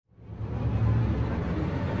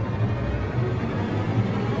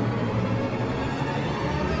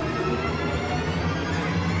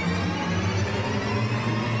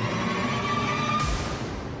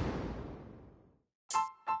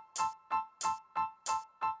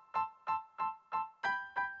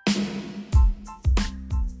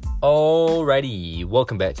Alrighty,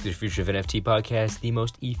 welcome back to the Future of NFT podcast, the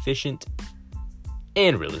most efficient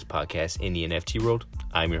and realist podcast in the NFT world.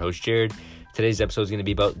 I'm your host, Jared. Today's episode is going to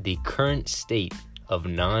be about the current state of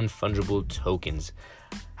non-fungible tokens.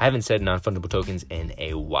 I haven't said non-fungible tokens in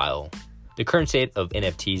a while. The current state of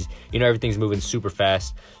NFTs, everything's moving super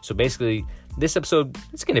fast. So basically, this episode,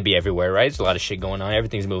 it's going to be everywhere, right? There's a lot of shit going on.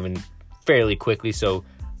 Everything's moving fairly quickly. So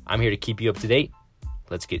I'm here to keep you up to date.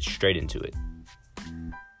 Let's get straight into it.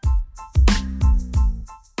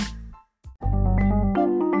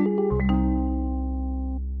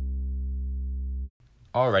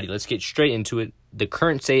 Alrighty, let's get straight into it. The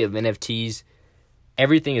current state of NFTs,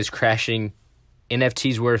 everything is crashing.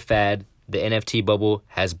 NFTs were a fad. The NFT bubble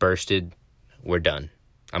has bursted. We're done.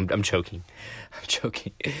 I'm joking.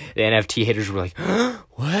 The NFT haters were like,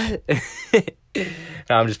 what?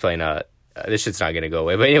 No, I'm just playing. This shit's not going to go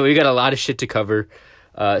away. But anyway, we got a lot of shit to cover.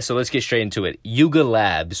 So let's get straight into it. Yuga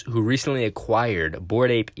Labs, who recently acquired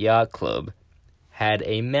Bored Ape Yacht Club, had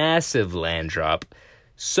a massive land drop.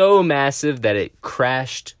 So massive that it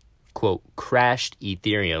crashed, quote, crashed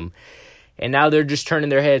Ethereum. And now they're just turning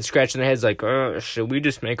their heads, scratching their heads like, should we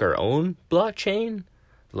just make our own blockchain?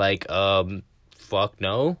 Like, fuck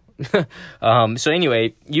no. So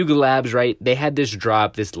anyway, Yuga Labs, right? They had this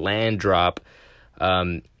drop, this land drop.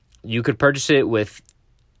 You could purchase it with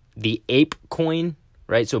the Ape coin,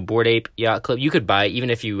 right? So Bored Ape Yacht Club. You could buy,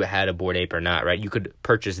 even if you had a Bored Ape or not, right? You could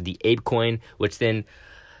purchase the Ape coin, which then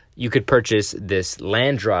you could purchase this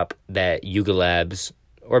land drop that Yuga Labs,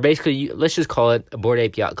 or basically, let's just call it a Bored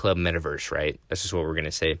Ape Yacht Club metaverse, right? That's just what we're going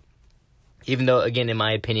to say. Even though, again, in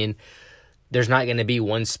my opinion, there's not going to be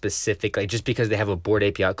one specific, like just because they have a Bored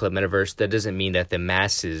Ape Yacht Club metaverse, that doesn't mean that the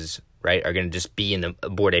masses, right, are going to just be in the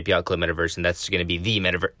Bored Ape Yacht Club metaverse and that's going to be the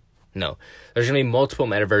metaverse. No, there's going to be multiple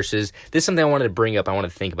metaverses. This is something I wanted to bring up, I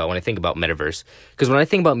want to think about when I think about metaverse. Because when I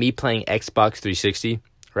think about me playing Xbox 360,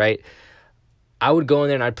 right, I would go in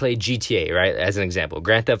there and I'd play GTA, right, as an example,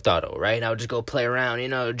 Grand Theft Auto, right, and I would just go play around,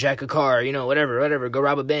 jack a car, whatever, go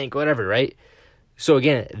rob a bank, whatever, right? So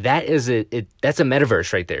again, that's a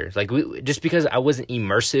metaverse right there. Like, just because I wasn't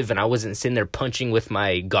immersive and I wasn't sitting there punching with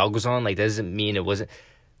my goggles on, like, that doesn't mean it wasn't.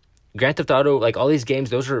 Grand Theft Auto, like, all these games,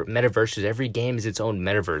 those are metaverses. Every game is its own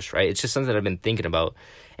metaverse, right? It's just something that I've been thinking about.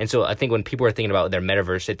 And so I think when people are thinking about their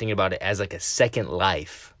metaverse, they're thinking about it as like a second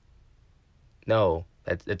life. No,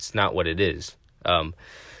 that's not what it is.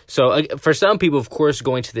 So for some people, of course,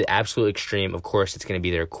 going to the absolute extreme, of course, it's going to be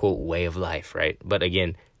their, quote, way of life, right? But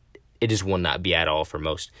again, it just will not be at all for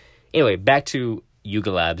most. Anyway, back to Yuga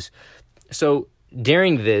Labs. So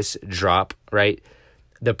during this drop, right,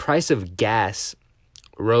 the price of gas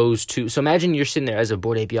rose to, so imagine you're sitting there as a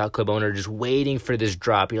Bored Ape Yacht Club owner just waiting for this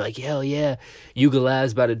drop. You're like, hell yeah, Yuga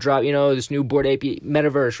Labs about to drop, this new Bored Ape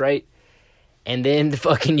metaverse, right? And then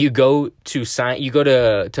you go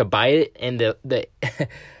to buy it, and the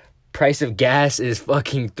price of gas is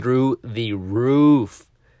fucking through the roof.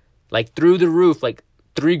 Like through the roof, like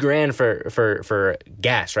 $3,000 for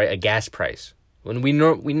gas, right? A gas price. When we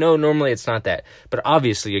know normally it's not that. But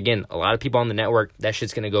obviously, again, a lot of people on the network, that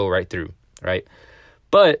shit's gonna go right through, right?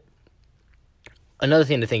 But another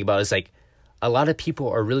thing to think about is like a lot of people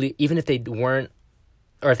are really, even if they weren't,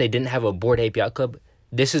 or if they didn't have a Bored Ape Yacht Club,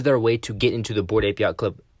 this is their way to get into the Bored Ape Yacht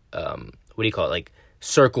Club, like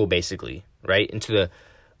circle, basically, right? Into the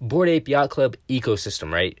Bored Ape Yacht Club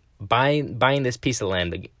ecosystem, right? Buying this piece of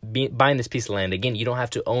land, again, you don't have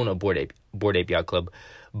to own a Bored Ape Yacht Club,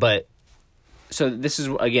 but so this is,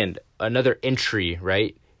 again, another entry,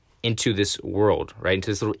 right, into this world, right,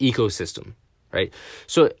 into this little ecosystem, right?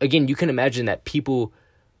 So again, you can imagine that people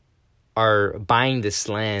are buying this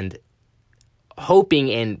land hoping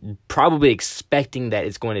and probably expecting that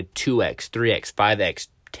it's going to 2x, 3x, 5x,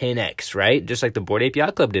 10x, right? Just like the Bored Ape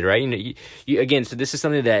Yacht Club did, right? Again, so this is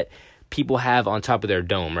something that people have on top of their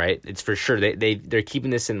dome, right? It's for sure. They're keeping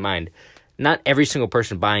this in mind. Not every single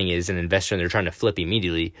person buying it is an investor and they're trying to flip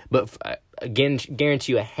immediately. But again,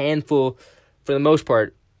 guarantee you a handful, for the most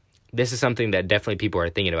part, this is something that definitely people are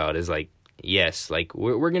thinking about is like, yes, like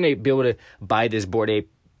we're going to be able to buy this Bored Ape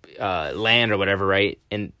land or whatever, right?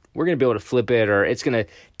 And we're going to be able to flip it, or it's going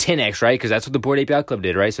to 10x, right? Because that's what the Bored Ape Yacht Club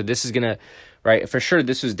did, right? So this is going to, right, for sure,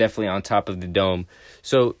 this was definitely on top of the dome.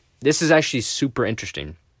 So this is actually super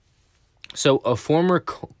interesting. So a former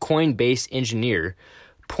Coinbase engineer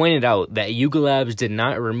pointed out that Yuga Labs did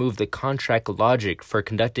not remove the contract logic for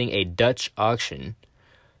conducting a Dutch auction.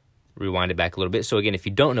 Rewind it back a little bit. So again, if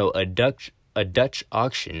you don't know, a Dutch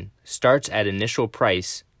auction starts at initial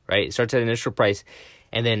price, right? It starts at initial price,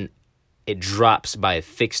 and then it drops by a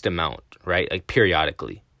fixed amount, right? Like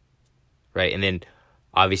periodically, right? And then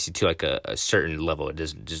obviously to like a certain level.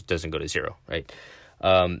 It doesn't go to zero, right?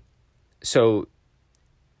 So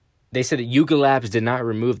they said that Yuga Labs did not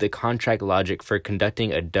remove the contract logic for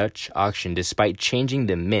conducting a Dutch auction despite changing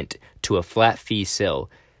the mint to a flat fee sale,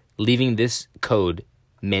 leaving this code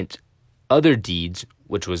meant other deeds,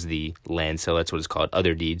 which was the land sale, that's what it's called,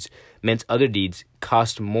 other deeds, meant other deeds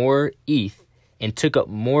cost more ETH and took up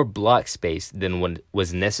more block space than what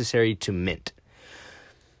was necessary to mint.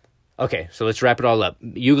 Okay, so let's wrap it all up.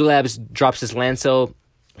 Yuga Labs drops this land sale.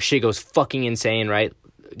 Shit goes fucking insane, right?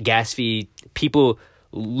 Gas fee. People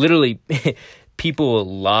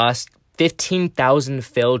lost 15,000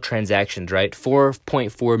 failed transactions, right?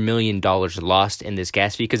 $4.4 million lost in this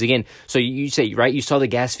gas fee. Because again, so you say, right, you saw the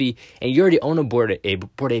gas fee and you already own a Bored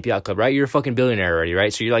Ape Yacht Club, right? You're a fucking billionaire already,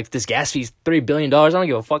 right? So you're like, this gas fee's $3 billion. I don't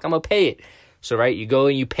give a fuck. I'm going to pay it. So, right, you go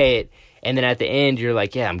and you pay it. And then at the end, you're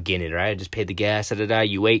like, yeah, I'm getting it, right? I just paid the gas, da-da-da.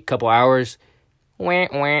 You wait a couple hours.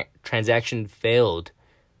 Transaction failed.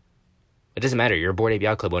 It doesn't matter. You're a Bored Ape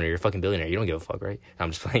Yacht Club owner. You're a fucking billionaire. You don't give a fuck, right?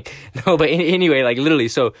 I'm just playing. No, but anyway, like literally.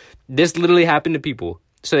 So this literally happened to people.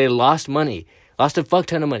 So they lost money. Lost a fuck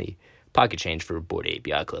ton of money. Pocket change for Bored Ape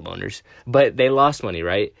Yacht Club owners. But they lost money,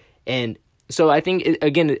 right? And so I think,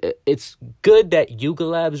 it's good that Yuga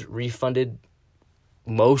Labs refunded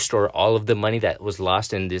most or all of the money that was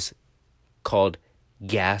lost in this called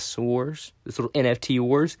gas wars, this little NFT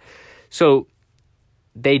wars. So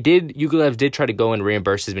Yuga Labs did try to go and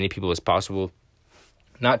reimburse as many people as possible.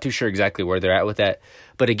 Not too sure exactly where they're at with that.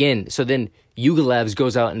 But again, so then Yuga Labs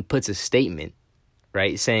goes out and puts a statement,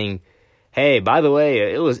 right, saying, hey, by the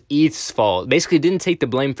way, it was ETH's fault. Basically didn't take the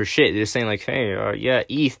blame for shit. They're saying like, hey, yeah,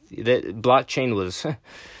 ETH, that blockchain was...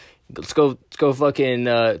 Let's go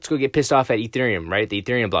get pissed off at Ethereum, right? The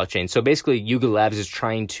Ethereum blockchain. So basically, Yuga Labs is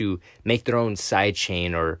trying to make their own side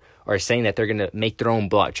chain or saying that they're going to make their own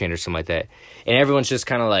blockchain or something like that. And everyone's just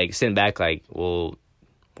kind of like sitting back like, well,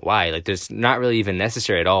 why? Like, there's not really even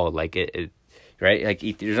necessary at all. Like, right? Like,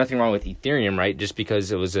 there's nothing wrong with Ethereum, right? Just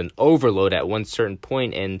because it was an overload at one certain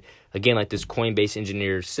point. And again, like this Coinbase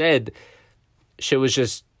engineer said, it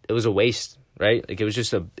was a waste, right? Like, it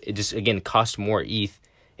just, again, cost more ETH.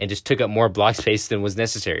 And just took up more block space than was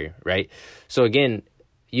necessary, right? So again,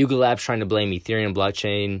 Yuga Labs trying to blame Ethereum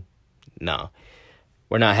blockchain. No,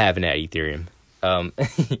 we're not having that, Ethereum.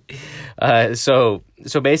 So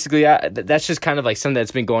basically, that's just kind of like something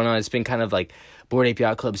that's been going on. It's been kind of like Bored Ape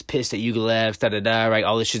Yacht Club's pissed at Yuga Labs, da-da-da, right?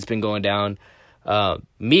 All this shit's been going down. I'm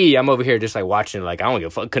over here just like watching, like, I don't give a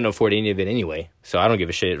fuck, couldn't afford any of it anyway. So I don't give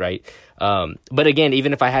a shit, right? But again,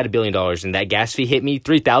 even if I had $1 billion and that gas fee hit me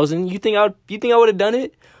 3,000, you think I would have done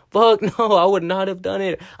it? Fuck no, I would not have done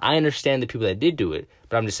it. I understand the people that did do it,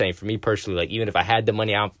 but I'm just saying, for me personally, like, even if I had the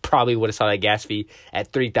money, I probably would have saw that gas fee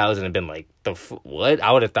at 3,000 and been like, what?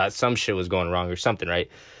 I would have thought some shit was going wrong or something,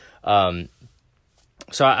 right?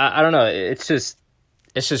 So I don't know. It's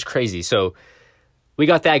just crazy. So we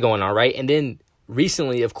got that going on, right? And then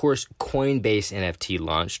recently, of course, Coinbase NFT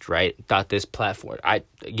launched, right? Thought this platform, I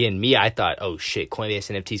thought, oh shit,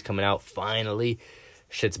 Coinbase NFT's coming out finally.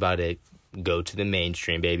 Shit's about to go to the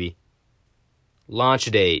mainstream, baby. Launch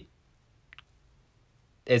date.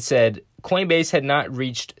 It said Coinbase had not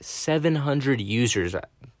reached 700 users.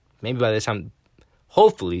 Maybe by this time,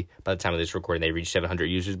 hopefully by the time of this recording, they reached 700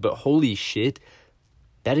 users. But holy shit,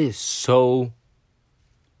 that is so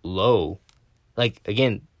low. Like,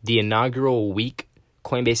 again, the inaugural week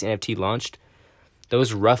Coinbase NFT launched, there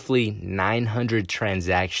was roughly 900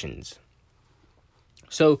 transactions.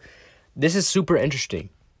 So this is super interesting.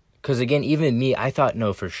 Because, again, even me, I thought,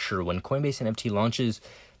 no, for sure, when Coinbase NFT launches,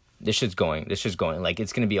 this shit's going. Like,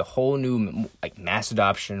 it's going to be a whole new, like, mass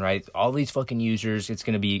adoption, right? All these fucking users, it's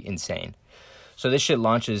going to be insane. So this shit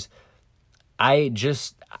launches. I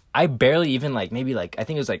barely even, like, maybe, like, I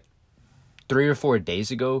think it was, like, 3 or 4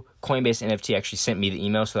 days ago, Coinbase NFT actually sent me the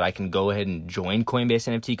email so that I can go ahead and join Coinbase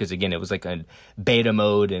NFT. Because, again, it was, like, a beta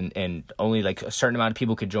mode and only, like, a certain amount of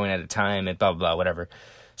people could join at a time and blah, blah, blah, whatever.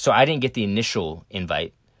 So I didn't get the initial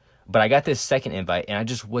invite. But I got this second invite, and I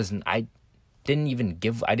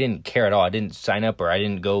didn't care at all. I didn't sign up, or I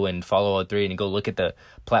didn't go and follow all three and go look at the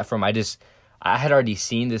platform. I had already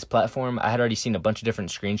seen this platform. I had already seen a bunch of different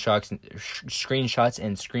screenshots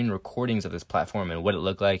and screen recordings of this platform and what it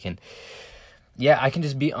looked like. And yeah, I can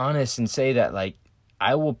just be honest and say that, like,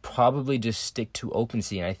 I will probably just stick to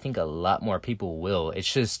OpenSea, and I think a lot more people will.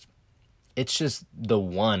 It's just the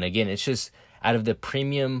one. Again, it's just out of the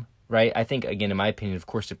premium, right? I think, again, in my opinion, of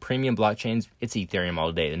course, the premium blockchains, it's Ethereum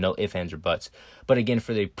all day. No ifs, ands, or buts. But again,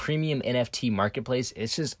 for the premium NFT marketplace,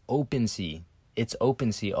 it's just OpenSea. It's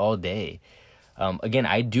OpenSea all day. Again,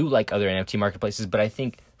 I do like other NFT marketplaces, but I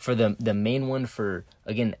think for the main one for,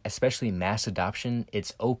 again, especially mass adoption,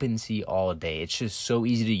 it's OpenSea all day. It's just so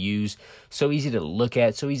easy to use, so easy to look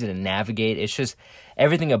at, so easy to navigate. It's just,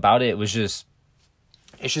 everything about it was just,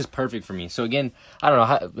 it's just perfect for me. So again, I don't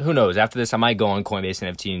know, who knows, after this I might go on Coinbase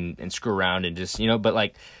NFT and screw around and just, but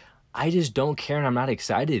like, I just don't care, and I'm not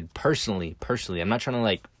excited personally. I'm not trying to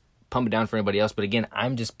like pump it down for anybody else, but again,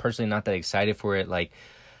 I'm just personally not that excited for it. Like,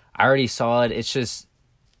 I already saw it. It's just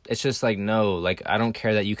like, no, like, I don't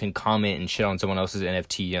care that you can comment and shit on someone else's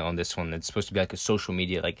NFT on this one that's supposed to be like a social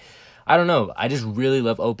media. Like, I don't know. I just really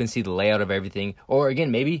love OpenSea, the layout of everything. Or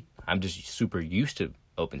again, maybe I'm just super used to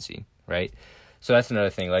OpenSea, right? So that's another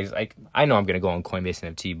thing. Like I know I'm going to go on Coinbase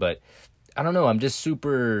NFT, but I don't know. I'm just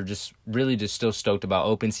really still stoked about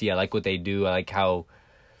OpenSea. I like what they do. I like how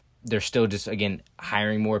they're still just, again,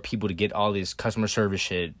 hiring more people to get all these customer service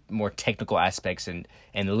shit, more technical aspects and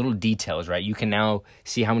the little details, right? You can now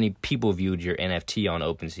see how many people viewed your NFT on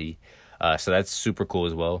OpenSea. So that's super cool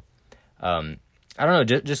as well. I don't know,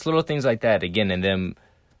 just little things like that. Again, and then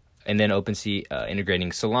OpenSea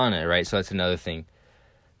integrating Solana, right? So that's another thing.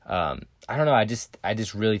 I don't know. I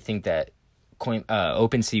just really think that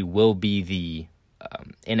OpenSea will be the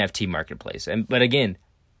NFT marketplace. But again,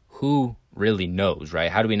 who really knows,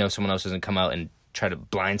 right? How do we know someone else doesn't come out and try to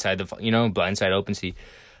blindside OpenSea?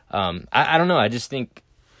 I don't know. I just think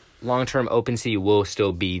long-term OpenSea will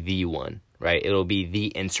still be the one, right? It'll be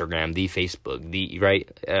the Instagram, the Facebook, right?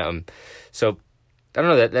 So I don't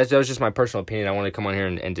know. That was just my personal opinion. I want to come on here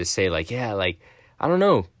and just say, like, yeah, like, I don't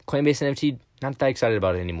know. Coinbase NFT, not that excited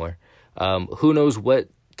about it anymore. Who knows what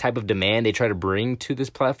type of demand they try to bring to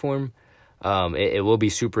this platform. It will be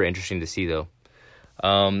super interesting to see, though.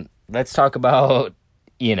 Let's talk about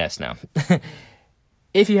ENS now.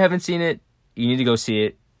 If you haven't seen it, you need to go see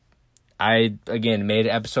it. I, again, made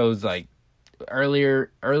episodes like early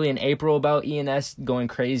in April about ENS going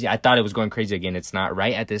crazy. I thought it was going crazy. Again, it's not.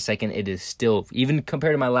 Right at this second, it is still, even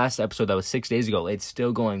compared to my last episode that was 6 days ago, it's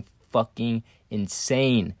still going fucking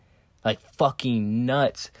insane. Like, fucking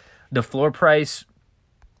nuts. The floor price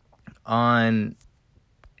on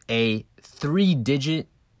a 3-digit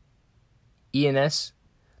ENS,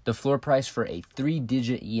 the floor price for a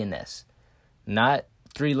 3-digit ENS, not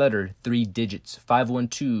 3-letter, 3 digits,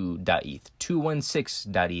 512.eth,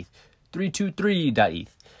 216.eth,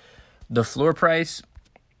 323.eth. The floor price,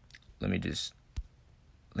 let me just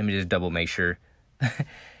double make sure.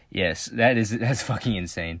 Yes, that's fucking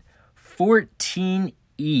insane. 14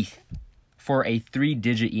 ETH for a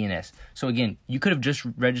 3-digit ENS. So again, you could have just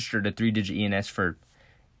registered a 3-digit ENS for,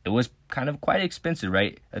 it was kind of quite expensive,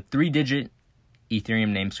 right? A 3-digit Ethereum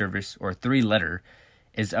name service, or 3-letter,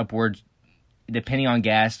 is upwards, depending on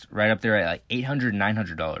gas, right up there at like $800,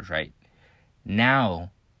 $900, right?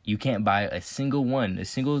 Now, you can't buy a single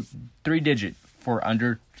 3-digit for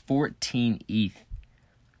under 14 ETH.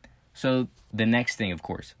 So the next thing, of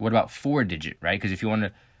course, what about 4-digit, right? Because if you want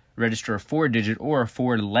to register a 4-digit or a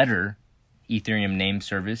 4-letter Ethereum name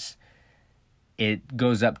service, it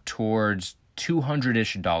goes up towards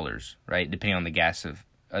 $200-ish, right? Depending on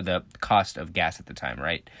the cost of gas at the time,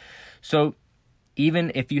 right? So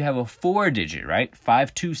even if you have a 4-digit, right?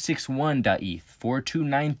 5261.eth,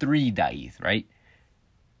 4293.eth, right?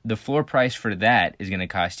 The floor price for that is going to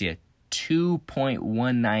cost you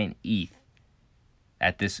 2.19 ETH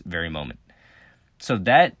at this very moment. So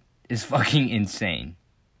that is fucking insane.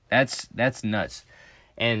 That's nuts.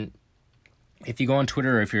 And if you go on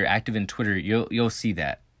Twitter, or if you're active in Twitter, you'll see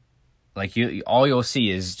that. Like, all you'll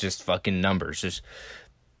see is just fucking numbers, just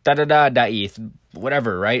ETH,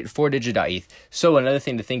 whatever, right? 4-digit ETH. So another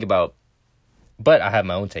thing to think about, but I have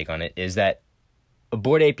my own take on it, is that a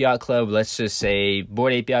Bored Ape Yacht Club, let's just say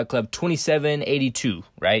Bored Ape Yacht Club 2782,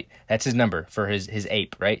 right? That's his number for his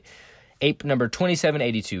ape, right? Ape number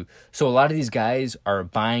 2782. So a lot of these guys are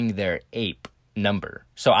buying their ape number.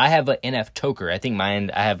 So I have an NF toker. I think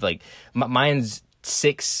mine's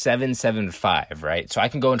 6775, right? So I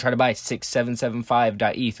can go and try to buy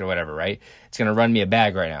 6775.eth or whatever, right? It's going to run me a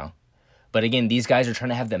bag right now. But again, these guys are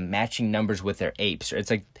trying to have the matching numbers with their apes. It's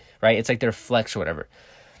like, right? It's like their flex or whatever.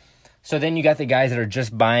 So then you got the guys that are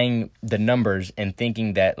just buying the numbers and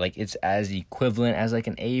thinking that like it's as equivalent as like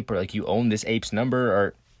an ape, or like you own this ape's number,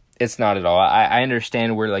 or it's not at all. I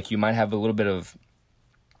understand where like you might have a little bit of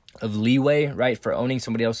leeway, right, for owning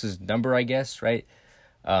somebody else's number, I guess, right?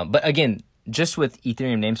 But again, just with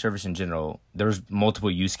Ethereum name service in general, there's multiple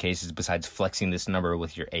use cases besides flexing this number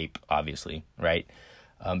with your ape, obviously, right?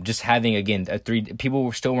 Just having, again,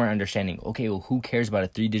 people still weren't understanding, okay, well, who cares about a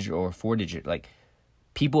 3-digit or a 4-digit? Like,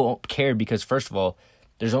 people care because, first of all,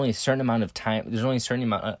 there's only a certain amount of time. There's only a certain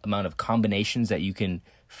amount of combinations that you can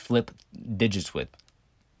flip digits with,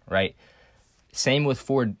 right? Same with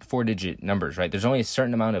four-digit numbers, right? There's only a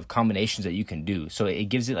certain amount of combinations that you can do. So it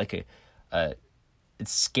gives it like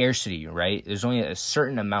it's scarcity, right? There's only a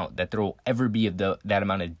certain amount that there will ever be of that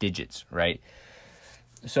amount of digits, right?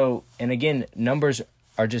 So, and again, numbers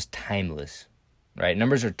are just timeless, right?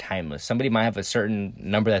 Numbers are timeless. Somebody might have a certain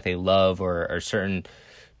number that they love, or a certain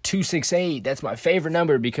 268, that's my favorite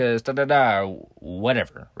number because da-da-da, or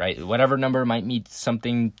whatever, right? Whatever number might mean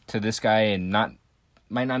something to this guy and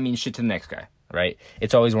might not mean shit to the next guy, right?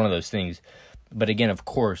 It's always one of those things. But again, of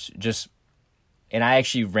course, and I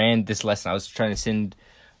actually ran this lesson. I was trying to send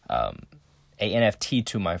a NFT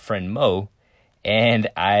to my friend Mo, and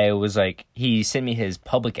I was like, he sent me his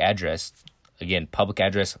public address. Again, public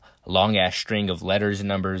address, long ass string of letters and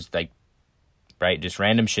numbers, like, right, just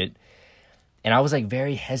random shit. And I was like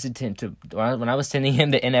very hesitant to, when I was sending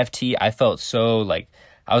him the NFT, I felt so like,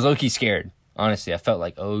 I was low-key scared. Honestly, I felt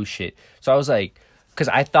like, oh shit. So I was like, because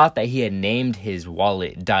I thought that he had named his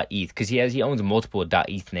wallet .eth, because he owns multiple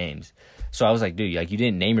 .eth names. So I was like, dude, like, you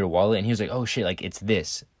didn't name your wallet? And he was like, oh shit, like, it's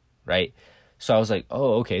this, right? So I was like,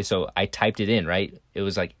 oh, okay. So I typed it in, right? It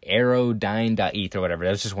was like aerodyne.eth or whatever.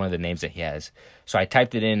 That was just one of the names that he has. So I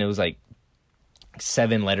typed it in. It was like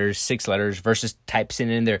 7 letters, 6 letters versus types it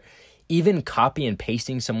in there. Even copy and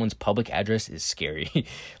pasting someone's public address is scary.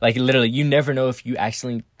 Like, literally, you never know if you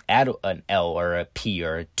actually add an L or a P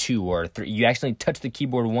or a 2 or a 3. You actually touch the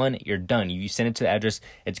keyboard one, you're done. You send it to the address,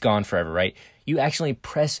 it's gone forever, right? You actually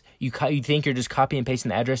press, you think you're just copy and pasting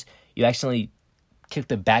the address, you actually click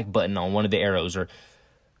the back button on one of the arrows, or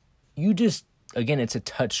you just, again, it's a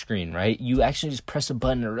touch screen, right? You actually just press a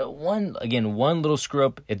button, or one little screw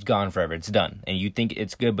up, it's gone forever, it's done. And you think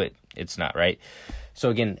it's good, but it's not, right? So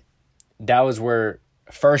again, that was where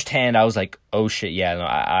firsthand I was like, oh shit, yeah, no,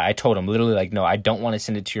 I told him literally, like, no, I don't want to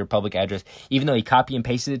send it to your public address. Even though he copy and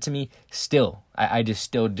pasted it to me, still, I just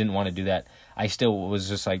still didn't want to do that. I still was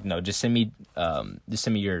just like, no, just send me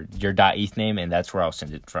your .eth name, and that's where I'll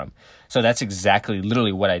send it from. So that's exactly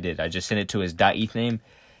literally what I did. I just sent it to his .eth name,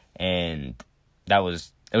 and it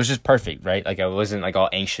was just perfect, right? Like, I wasn't like all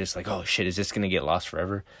anxious, like, oh shit, is this gonna get lost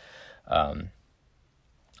forever?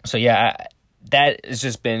 So yeah, that has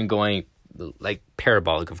just been going like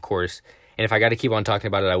parabolic, of course. And if I got to keep on talking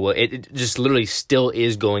about it, I will. It just literally still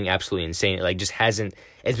is going absolutely insane. It, like, just hasn't.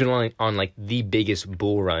 It's been on like the biggest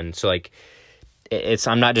bull run. So like,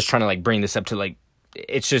 I'm not just trying to like bring this up to like.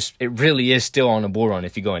 It's just, it really is still on a bull run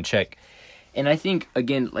if you go and check. And I think,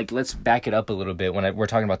 again, like, let's back it up a little bit when we're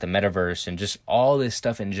talking about the metaverse and just all this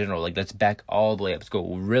stuff in general. Like, let's back all the way up. Let's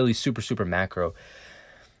go really super, super macro.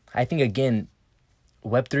 I think, again,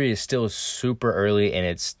 Web3 is still super early,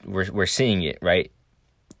 and we're seeing it, right?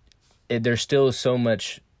 There's still so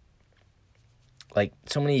much, like,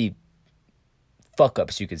 so many fuck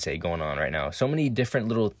ups, you could say, going on right now. So many different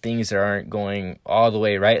little things that aren't going all the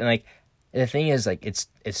way right. And like, the thing is, like, it's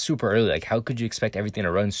super early. Like, how could you expect everything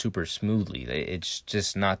to run super smoothly? It's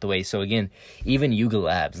just not the way. So again, even Yuga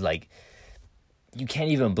Labs, like, you can't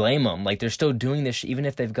even blame them. Like, they're still doing this, even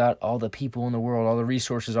if they've got all the people in the world, all the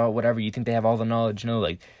resources, all whatever. You think they have all the knowledge? No,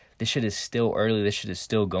 like, this shit is still early. This shit is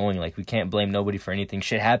still going. Like, we can't blame nobody for anything.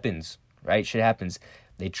 Shit happens, right? Shit happens.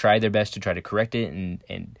 They try their best to try to correct it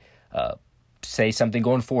and say something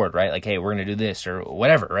going forward, right? Like, hey, we're going to do this or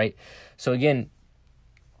whatever, right? So again,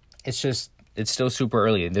 it's still super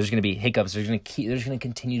early. There's going to be hiccups. There's going to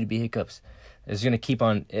continue to be hiccups. It's going to keep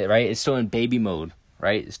on, right? It's still in baby mode,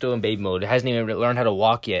 right? It's still in baby mode. It hasn't even learned how to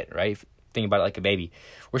walk yet, right? Think about it like a baby.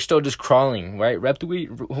 We're still just crawling, right?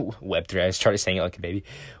 Web3, I started saying it like a baby.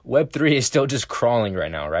 Web3 is still just crawling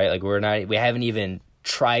right now, right? Like, we haven't even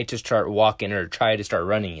tried to start walking or try to start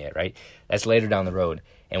running yet, right? That's later down the road.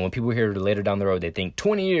 And when people hear later down the road, they think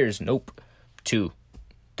 20 years. Nope. 2,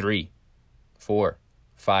 3, 4,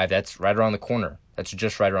 5. That's right around the corner. That's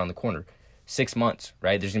just right around the corner. 6 months,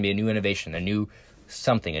 right? There's going to be a new innovation, a new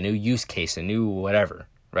something, a new use case, a new whatever,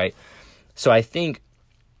 right? So I think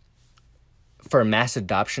for mass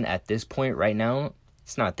adoption at this point right now,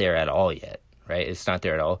 it's not there at all yet, right? It's not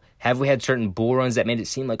there at all. Have we had certain bull runs that made it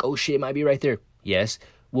seem like, oh shit, it might be right there? Yes.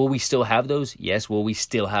 Will we still have those? Yes. Will we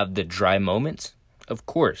still have the dry moments? Of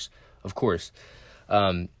course.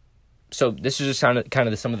 So this is just kind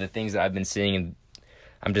of some of the things that I've been seeing, and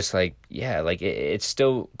I'm just like, yeah, like, it's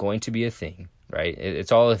still going to be a thing, right?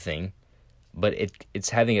 It's all a thing, but it's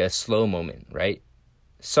having a slow moment, right?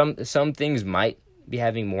 Some things might be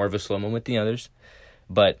having more of a slow moment than others,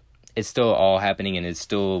 but it's still all happening, and it's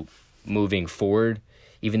still moving forward,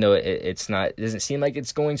 even though it doesn't seem like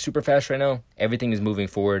it's going super fast right now. Everything is moving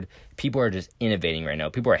forward. People are just innovating right now.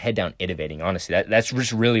 People are head down innovating. Honestly, that's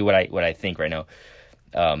just really what I think right now.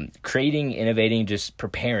 Creating, innovating, just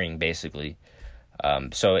preparing, basically.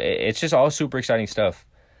 So it's just all super exciting stuff.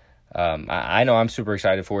 I know I'm super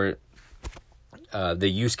excited for it. The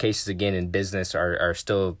use cases again in business are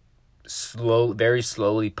still very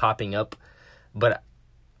slowly popping up, but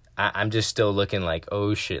I'm just still looking like,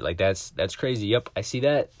 oh shit, like that's crazy. Yep, I see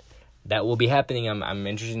that. That will be happening. I'm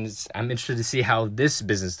interested to see how this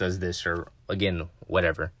business does this, or again,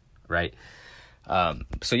 whatever, right?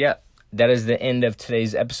 So yeah, that is the end of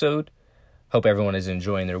today's episode. Hope everyone is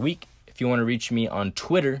enjoying their week. If you want to reach me on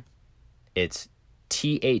Twitter, it's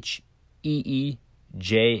TheeJarrod.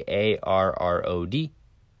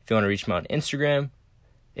 If you want to reach me on Instagram,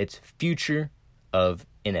 it's Future of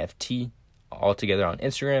NFT, all together on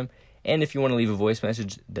Instagram. And if you want to leave a voice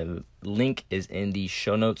message, the link is in the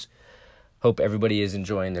show notes. Hope everybody is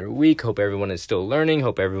enjoying their week. Hope everyone is still learning.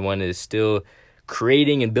 Hope everyone is still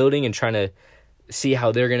creating and building and trying to see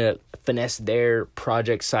how they're going to finesse their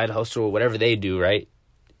project, side hustle, whatever they do, right,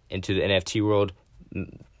 into the NFT world,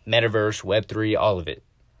 metaverse, Web3, all of it,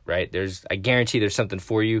 right? I guarantee there's something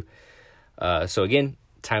for you. So again,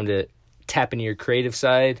 time to tap into your creative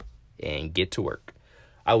side and get to work.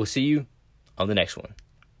 I will see you on the next one.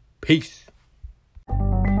 Peace.